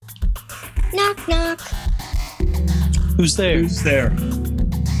Knock, knock. Who's there? Who's there?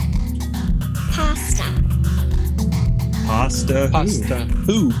 Pasta. Pasta. Pasta.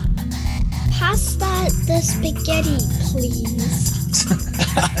 Who? Pasta the spaghetti, please.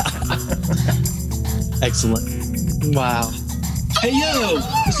 Excellent. Wow. Hey yo,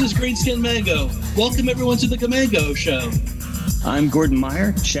 this is Greenskin Mango. Welcome everyone to the Gamango Show. I'm Gordon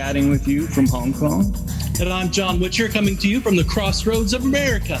Meyer, chatting with you from Hong Kong. And I'm John Witcher, coming to you from the crossroads of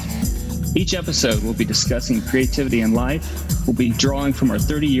America. Each episode, we'll be discussing creativity in life. We'll be drawing from our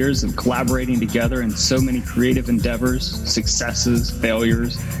 30 years of collaborating together in so many creative endeavors, successes,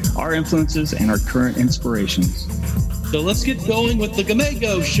 failures, our influences, and our current inspirations. So let's get going with the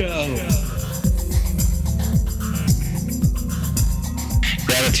Gamango Show.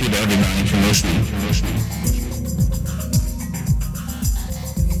 Gratitude to everybody for listening.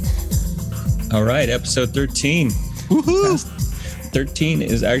 All right, episode 13. Woohoo! 13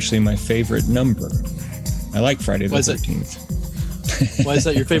 is actually my favorite number. I like Friday the 13th. Why is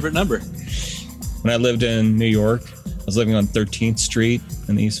that your favorite number? When I lived in New York, I was living on 13th Street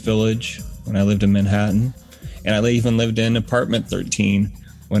in the East Village when I lived in Manhattan. And I even lived in apartment 13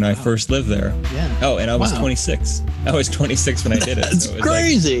 when I first lived there. Yeah. Oh, and I was 26. I was 26 when I did it. That's so it was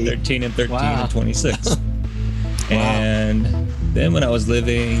crazy. Like 13 and 13 Wow. and 26. And then when I was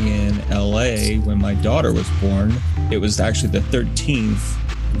living in LA, when my daughter was born, it was actually the 13th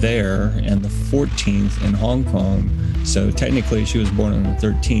there and the 14th in Hong Kong. So technically she was born on the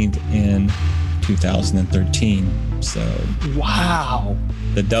 13th in 2013. So Wow.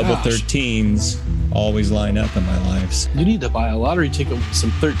 the double Gosh. 13s always line up in my lives. You need to buy a lottery ticket with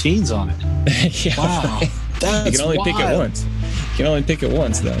some 13s on it. Yeah, Wow. right. That's You can only pick it wild. once. You can only pick it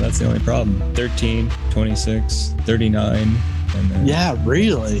once, though. That's the only problem. 13, 26, 39, and then Yeah,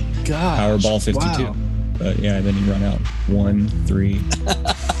 really? God. Powerball 52. Wow. But yeah, then you run out 1, 3.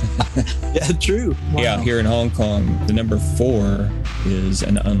 Yeah, true. Wow. Yeah, here in Hong Kong, the number 4 is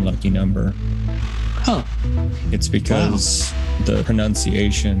an unlucky number. Huh. It's because the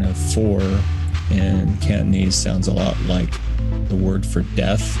pronunciation of 4 in Cantonese sounds a lot like the word for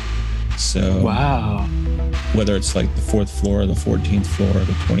death. So Wow. whether it's like the 4th floor, the 14th floor,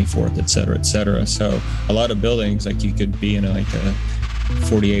 the 24th, et cetera, et cetera. So a lot of buildings, like you could be in like a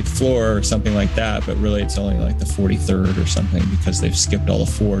 48th floor or something like that, but really it's only like the 43rd or something because they've skipped all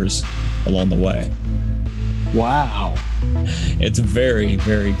the 4s along the way. Wow. It's very,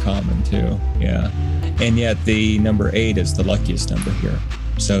 very common too. Yeah. And yet the number 8 is the luckiest number here.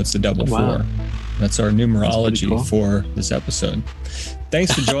 So it's the double Wow. 4. That's our numerology cool. for this episode.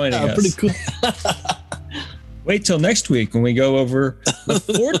 Thanks for joining us. Pretty cool. Wait till next week when we go over the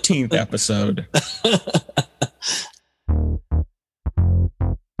 14th episode.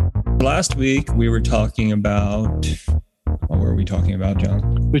 Last week we were talking about, what were we talking about,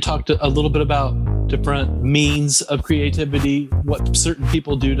 John? We talked a little bit about different means of creativity, what certain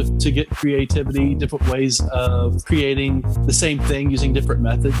people do to get creativity, different ways of creating the same thing using different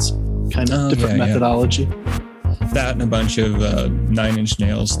methods, kind of different methodology. That and a bunch of 9 Inch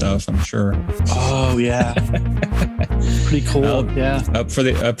Nails stuff, I'm sure. Oh yeah, pretty cool. Yeah, Up for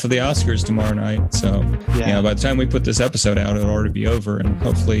the Oscars tomorrow night. So yeah, by the time we put this episode out, it'll already be over, and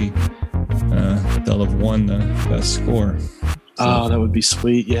hopefully they'll have won the best score. Oh, that would be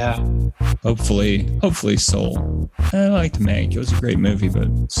sweet. Yeah. Hopefully Soul. I liked Mank. It was a great movie,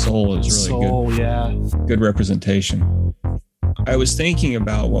 but Soul is really Soul, yeah. good representation. I was thinking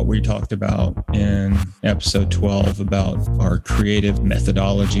about what we talked about in episode 12 about our creative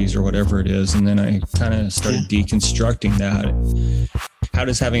methodologies or whatever it is. And then I kind of started deconstructing that. How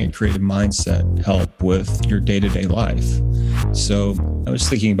does having a creative mindset help with your day-to-day life? So I was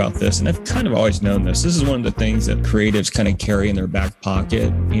thinking about this, and I've kind of always known this. This is one of the things that creatives kind of carry in their back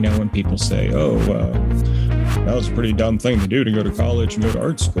pocket. You know, when people say, that was a pretty dumb thing to do to go to college and go to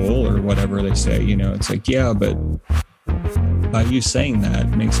art school or whatever they say, you know, it's like, yeah, but by you saying that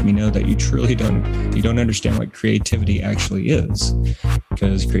makes me know that you truly don't understand what creativity actually is,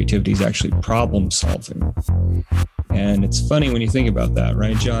 because creativity is actually problem solving. And it's funny when you think about that,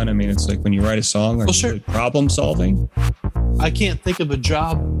 right, John? I mean, it's like when you write a song, are you really problem solving? I can't think of a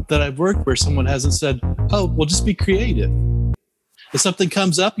job that I've worked where someone hasn't said, oh, well, just be creative. If something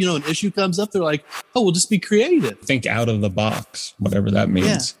comes up, you know, an issue comes up, they're like, oh, we'll just be creative. Think out of the box, whatever that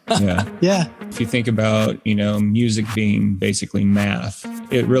means. Yeah. Yeah. If you think about, you know, music being basically math,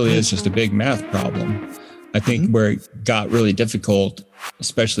 it really is just a big math problem. I think where it got really difficult,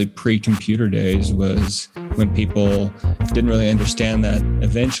 especially pre-computer days, was when people didn't really understand that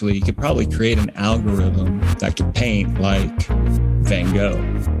eventually you could probably create an algorithm that could paint like Van Gogh.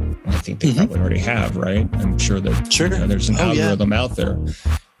 I think they probably already have, right? I'm sure that you know, there's an algorithm out there.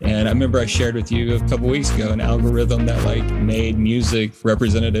 And I remember I shared with you a couple weeks ago an algorithm that like made music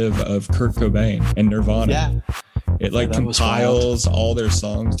representative of Kurt Cobain and Nirvana. Yeah. It like compiles all their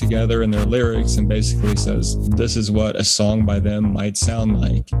songs together and their lyrics and basically says, this is what a song by them might sound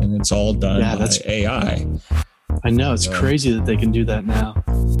like. And it's all done by AI. I know, it's crazy that they can do that now.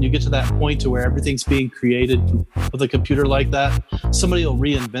 You get to that point to where everything's being created with a computer like that, somebody will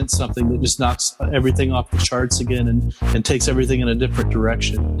reinvent something that just knocks everything off the charts again and takes everything in a different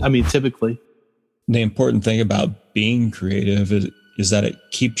direction. I mean, typically. The important thing about being creative is that it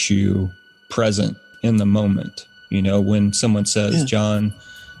keeps you present in the moment. You know, when someone says, John,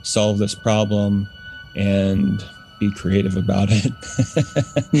 solve this problem and be creative about it.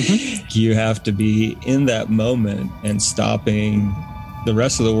 You have to be in that moment and stopping the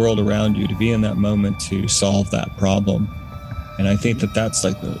rest of the world around you to be in that moment to solve that problem. And I think that that's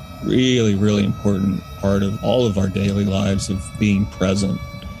like the really, really important part of all of our daily lives, of being present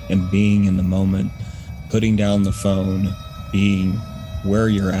and being in the moment, putting down the phone, being where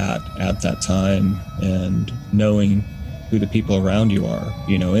you're at that time, and knowing who the people around you are,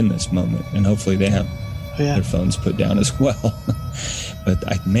 you know, in this moment. And hopefully they have their phones put down as well.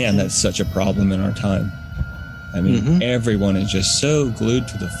 But man, that's such a problem in our time. I mean, everyone is just so glued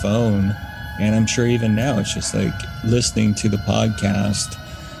to the phone. And I'm sure even now it's just like listening to the podcast,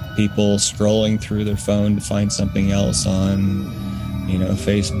 people scrolling through their phone to find something else on, you know,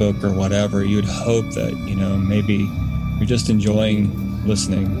 Facebook or whatever. You'd hope that, you know, maybe you're just enjoying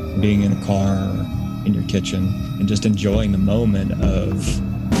listening, being in a car or in your kitchen and just enjoying the moment of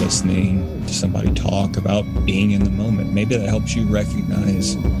listening to somebody talk about being in the moment. Maybe that helps you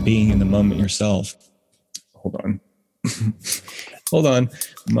recognize being in the moment yourself. Hold on. Hold on.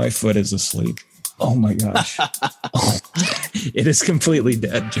 My foot is asleep. Oh my gosh. It is completely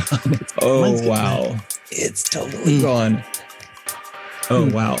dead, John. Wow. It's totally gone. Oh,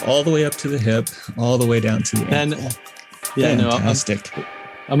 wow. All the way up to the hip, all the way down to the ankle. Fantastic.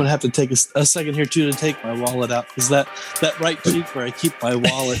 I'm going to have to take a second here, too, to take my wallet out. Because that right cheek where I keep my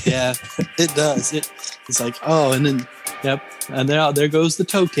wallet, it does. It's like, oh, and then, yep. And there goes the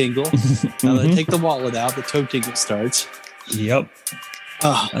toe tingle. Now that I take the wallet out, the toe tingle starts. Yep.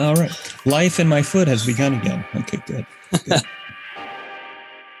 All right. Life in my foot has begun again. Okay, good.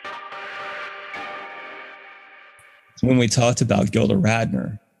 When we talked about Gilda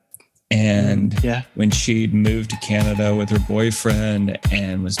Radner, and when she'd moved to Canada with her boyfriend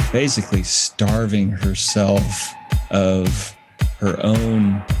and was basically starving herself of her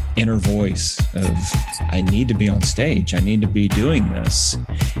own inner voice of, I need to be on stage, I need to be doing this,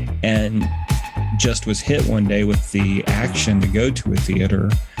 and just was hit one day with the action to go to a theater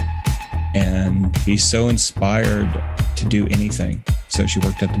and be so inspired to do anything. So she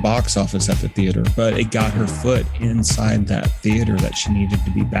worked at the box office at the theater, but it got her foot inside that theater that she needed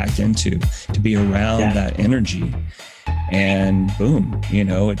to be back into, to be around that energy. And boom, you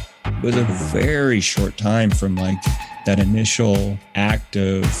know, it was a very short time from like that initial act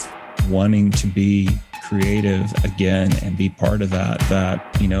of wanting to be creative again and be part of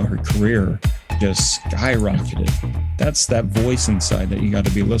that, you know, her career just skyrocketed. That's that voice inside that you got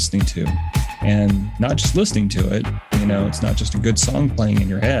to be listening to, and not just listening to it. You know, it's not just a good song playing in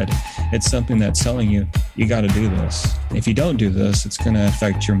your head. It's something that's telling you, you got to do this. If you don't do this, it's going to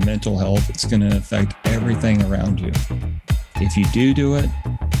affect your mental health. It's going to affect everything around you. If you do it,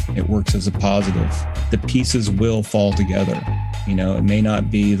 it works as a positive. The pieces will fall together. You know, it may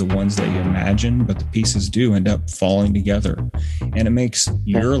not be the ones that you imagine, but the pieces do end up falling together. And it makes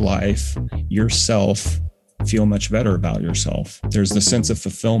your life, yourself, feel much better about yourself. There's the sense of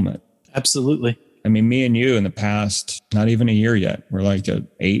fulfillment. Absolutely. I mean, me and you in the past, not even a year yet, we're like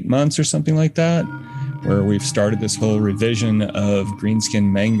 8 months or something like that, where we've started this whole revision of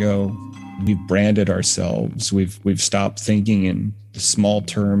Greenskin Mango. We've branded ourselves. We've stopped thinking in the small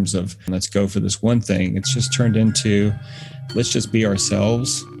terms of let's go for this one thing. It's just turned into let's just be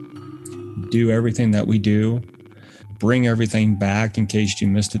ourselves, do everything that we do, bring everything back in case you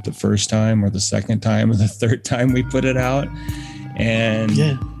missed it the first time or the second time or the third time we put it out,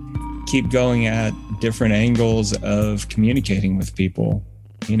 and keep going at different angles of communicating with people.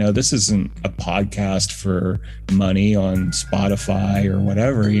 You know, this isn't a podcast for money on Spotify or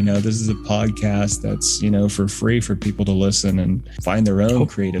whatever. You know, this is a podcast that's, you know, for free for people to listen and find their own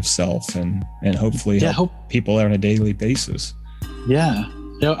creative self and hopefully help people on a daily basis. Yeah,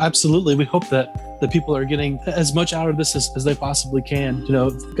 you know, absolutely. We hope that the people are getting as much out of this as they possibly can. You know,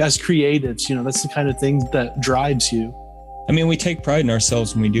 as creatives, you know, that's the kind of thing that drives you. I mean, we take pride in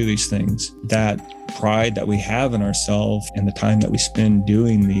ourselves when we do these things. That pride that we have in ourselves and the time that we spend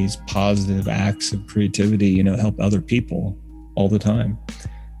doing these positive acts of creativity, you know, help other people all the time.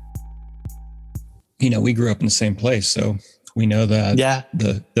 we grew up in the same place, so we know that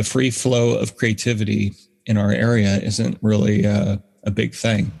the free flow of creativity in our area isn't really a big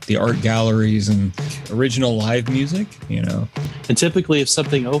thing. The art galleries and original live music, And typically, if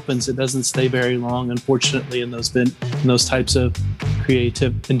something opens, it doesn't stay very long, unfortunately, in those types of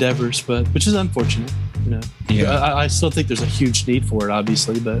creative endeavors, which is unfortunate. Yeah. I still think there's a huge need for it,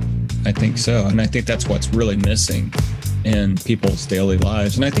 obviously, but I think so. And I think that's what's really missing in people's daily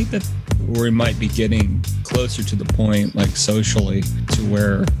lives. And I think that we might be getting closer to the point, like socially, to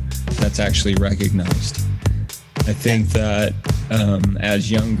where that's actually recognized. I think that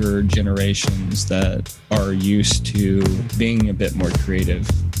as younger generations that are used to being a bit more creative,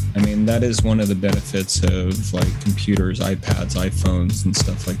 I mean, that is one of the benefits of like computers, iPads, iPhones, and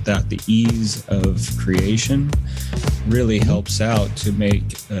stuff like that. The ease of creation really helps out to make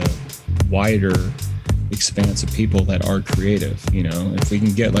a wider expanse of people that are creative. If we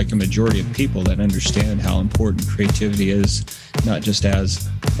can get like a majority of people that understand how important creativity is, not just as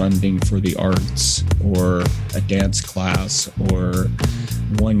funding for the arts or a dance class or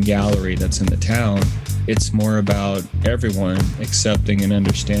one gallery that's in the town, it's more about everyone accepting and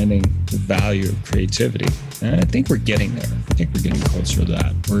understanding the value of creativity. And I think we're getting there. I think we're getting closer to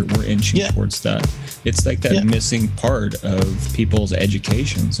that. We're inching towards that. It's like that missing part of people's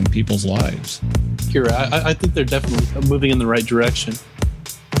educations and people's lives. You're right. I think they're definitely moving in the right direction.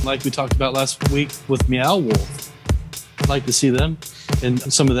 Like we talked about last week with Meow Wolf. I'd like to see them in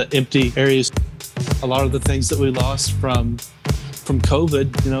some of the empty areas. A lot of the things that we lost from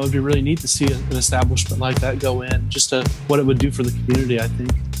COVID, it'd be really neat to see an establishment like that go in, just what it would do for the community, I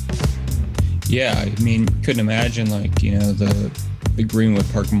think. Yeah, I mean, couldn't imagine the Greenwood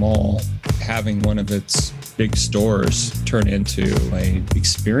Park Mall having one of its big stores turn into a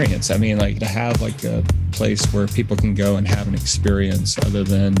experience. I mean, like to have like a place where people can go and have an experience other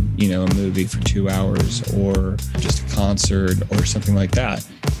than, a movie for 2 hours or just a concert or something like that.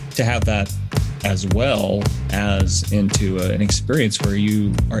 To have that as well as into an experience where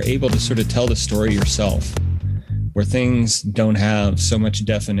you are able to sort of tell the story yourself, where things don't have so much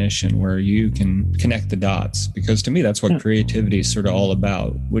definition, where you can connect the dots. Because to me, that's what creativity is sort of all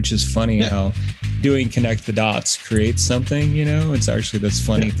about, which is funny how doing connect the dots creates something, it's actually this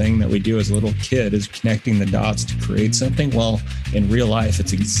funny thing that we do as a little kid is connecting the dots to create something. Well, in real life,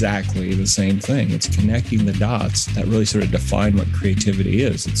 it's exactly the same thing. It's connecting the dots that really sort of define what creativity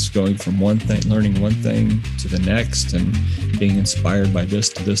is. It's going from one thing, learning one thing to the next and being inspired by this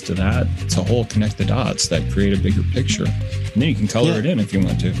to this to that. It's a whole connect the dots that create a bigger picture. And then you can color it in if you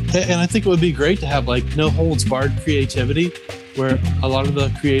want to. And I think it would be great to have like no holds barred creativity, where a lot of the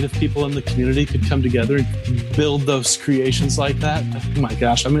creative people in the community could come together and build those creations like that. Oh my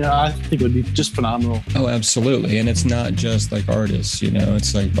gosh. I mean, I think it would be just phenomenal. Oh, absolutely. And it's not just like artists,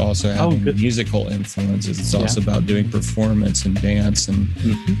 it's like also having musical influences. It's also about doing performance and dance and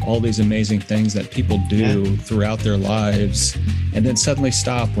all these amazing things that people do throughout their lives and then suddenly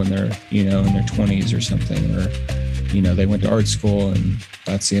stop when they're, in their 20s or something, or they went to art school and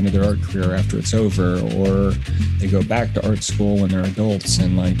that's the end of their art career after it's over, or they go back to art school when they're adults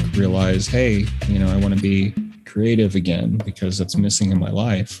and like realize, hey, I want to be creative again because that's missing in my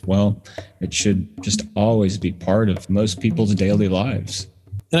life. Well, it should just always be part of most people's daily lives.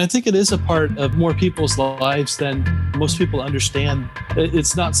 And I think it is a part of more people's lives than most people understand.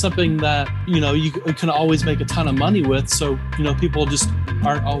 It's not something that, you can always make a ton of money with. So, people just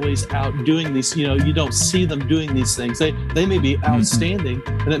aren't always out doing these, you don't see them doing these things. They may be outstanding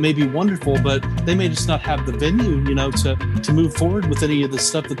and it may be wonderful, but they may just not have the venue, to move forward with any of the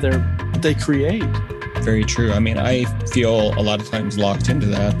stuff that they create. Very true. I mean, I feel a lot of times locked into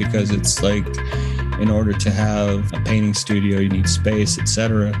that because it's like, in order to have a painting studio, you need space,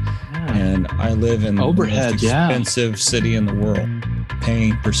 etc. And I live in Overhead, the most expensive city in the world.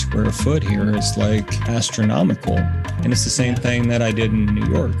 Paying per square foot here is like astronomical. And it's the same thing that I did in New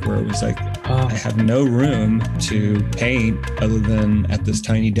York, where it was like, I have no room to paint other than at this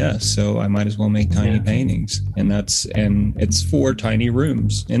tiny desk. So I might as well make tiny paintings. And it's 4 tiny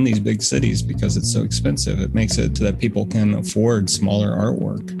rooms in these big cities because it's so expensive. It makes it so that people can afford smaller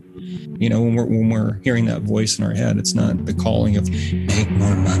artwork. When we're hearing that voice in our head, it's not the calling of make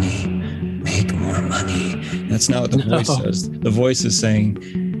more money, make more money. That's not what the voice says. The voice is saying,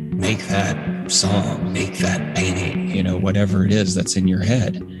 make that song, make that painting, whatever it is that's in your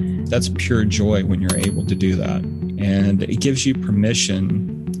head. That's pure joy when you're able to do that. And it gives you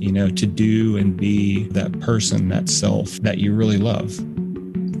permission, to do and be that person, that self that you really love.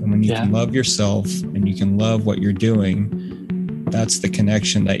 And when you can love yourself and you can love what you're doing, that's the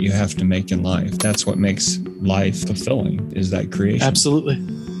connection that you have to make in life. That's what makes life fulfilling, is that creation. Absolutely.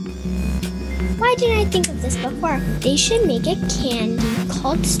 Why Why didn't I think of this before? They should make a candy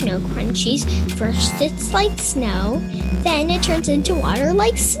called Snow Crunchies. First it's like snow, then it turns into water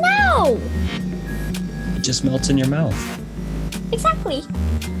like snow. It just melts in your mouth. Exactly.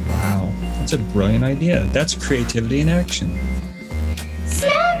 Wow, that's a brilliant idea. That's creativity in action. Snow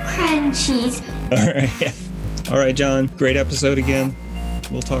Crunchies. All right, John. Great episode again.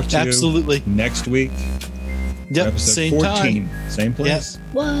 We'll talk to Absolutely. you next week. Yep, Episode same 14. time. Same place.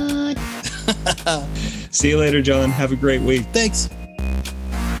 Yep. What? See you later, John. Have a great week. Thanks.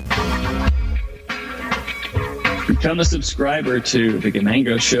 Become a subscriber to The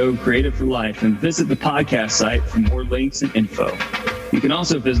Gamango Show Creative for Life and visit the podcast site for more links and info. You can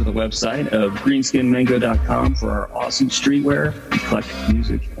also visit the website of greenskinmango.com for our awesome streetwear, eclectic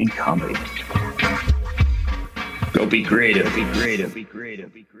music, and comedy. Go be creative, be creative, be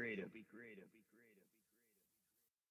creative, be creative.